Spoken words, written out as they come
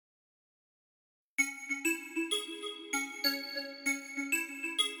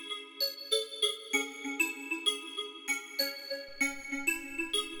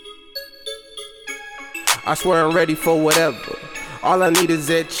I swear I'm ready for whatever. All I need is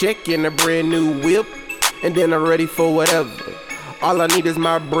that check and a brand new whip, and then I'm ready for whatever. All I need is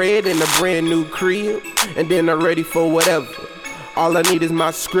my bread and a brand new crib, and then I'm ready for whatever. All I need is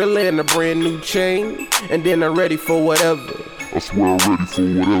my Skrilla and a brand new chain, and then I'm ready for whatever. I swear I'm ready for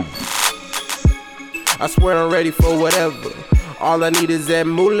whatever. I swear I'm ready for whatever. All I need is that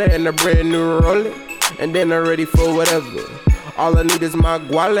moolah and a brand new roller, and then I'm ready for whatever. All I need is my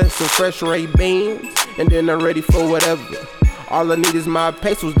guala and some fresh Ray-Bans, and then I'm ready for whatever. All I need is my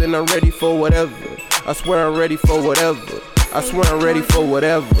pesos, then I'm ready for whatever. I swear I'm ready for whatever. I swear I'm ready for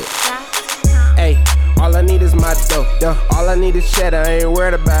whatever. Hey, all I need is my dough. All I need is cheddar, I ain't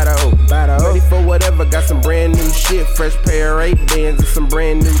worried about a hoe. Ready for whatever, got some brand new shit. Fresh pair of Ray-Bans and some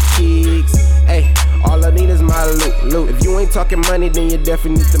brand new kicks. Hey, all I need is my loot. If you ain't talking money, then you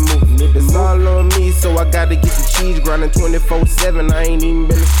definitely need to move. It's all on me, so I gotta get the cheese grinding 24/7. I ain't even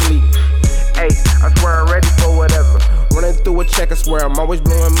been asleep. Hey, I swear I'm ready for whatever. Running through a check, I swear I'm always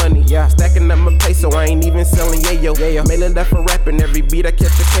blowing money. Yeah, stacking up my pay, so I ain't even selling yayo. Mailing that for rapping, every beat I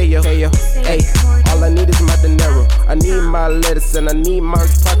catch a KO. Hey, all I need is my dinero. I need my lettuce and I need my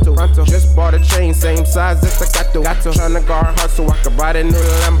pronto. Just bought a chain, same size as I got to. Tryna guard hard so I can buy the new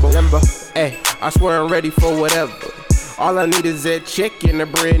Lambo. Hey, I swear I'm ready for whatever. All I need is that check and a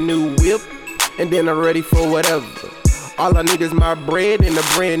brand new whip, and then I'm ready for whatever. All I need is my bread and a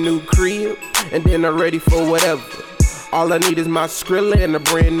brand new crib, and then I'm ready for whatever. All I need is my Skrilla and a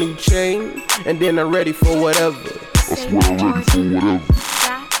brand new chain, and then I'm ready for whatever. I swear I'm ready for whatever.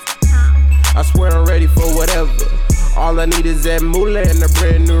 I swear I'm ready for whatever. All I need is that moolah and a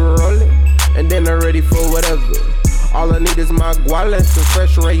brand new roller, and then I'm ready for whatever. All I need is my guala and some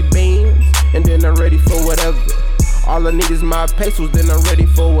fresh Ray-Bans, and then I'm ready for whatever. All I need is my pesos, then I'm ready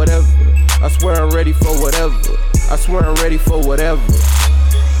for whatever. I swear I'm ready for whatever. I swear I'm ready for whatever.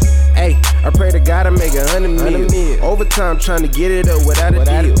 Hey, I pray to God I make 100 mil. Overtime trying to get it up without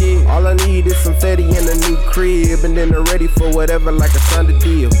a deal. All I need is some fatty and a new crib, and then I'm ready for whatever like I signed a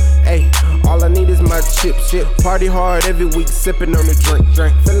deal. Hey, all I need is my chip. Party hard every week, sipping on the drink.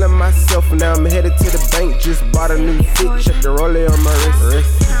 Feeling myself now, I'm headed to the bank. Just bought a new fit, check the roller on my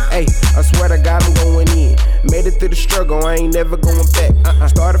wrist. Hey, I swear to God I'm going in. Made it through the struggle, I ain't never going back.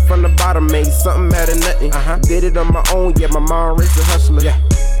 Started from the bottom, made something out of nothing. Did it on my own, yeah, my mom raised a hustler.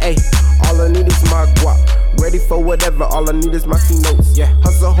 Hey, all I need is my guap. Ready for whatever, all I need is my C-notes.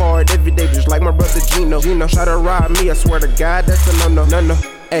 Hustle hard every day, just like my brother Gino. Try to ride me, I swear to God, that's a no.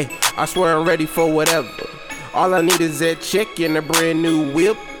 Hey, I swear I'm ready for whatever. All I need is that check and a brand new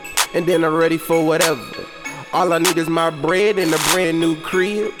whip, and then I'm ready for whatever. All I need is my bread and a brand new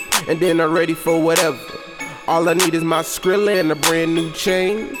crib, and then I'm ready for whatever. All I need is my Skrilla and a brand new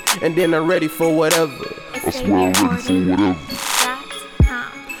chain, and then I'm ready for whatever. I swear I'm ready for whatever.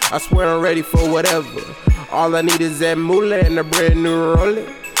 I swear I'm ready for whatever. All I need is that moolah and a brand new roller,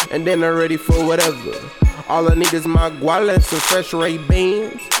 and then I'm ready for whatever. All I need is my guala and some fresh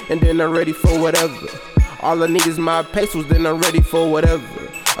Ray-Bans, and then I'm ready for whatever. All I need is my pesos, then I'm ready for whatever.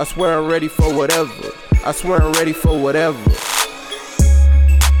 I swear I'm ready for whatever. I swear I'm ready for whatever.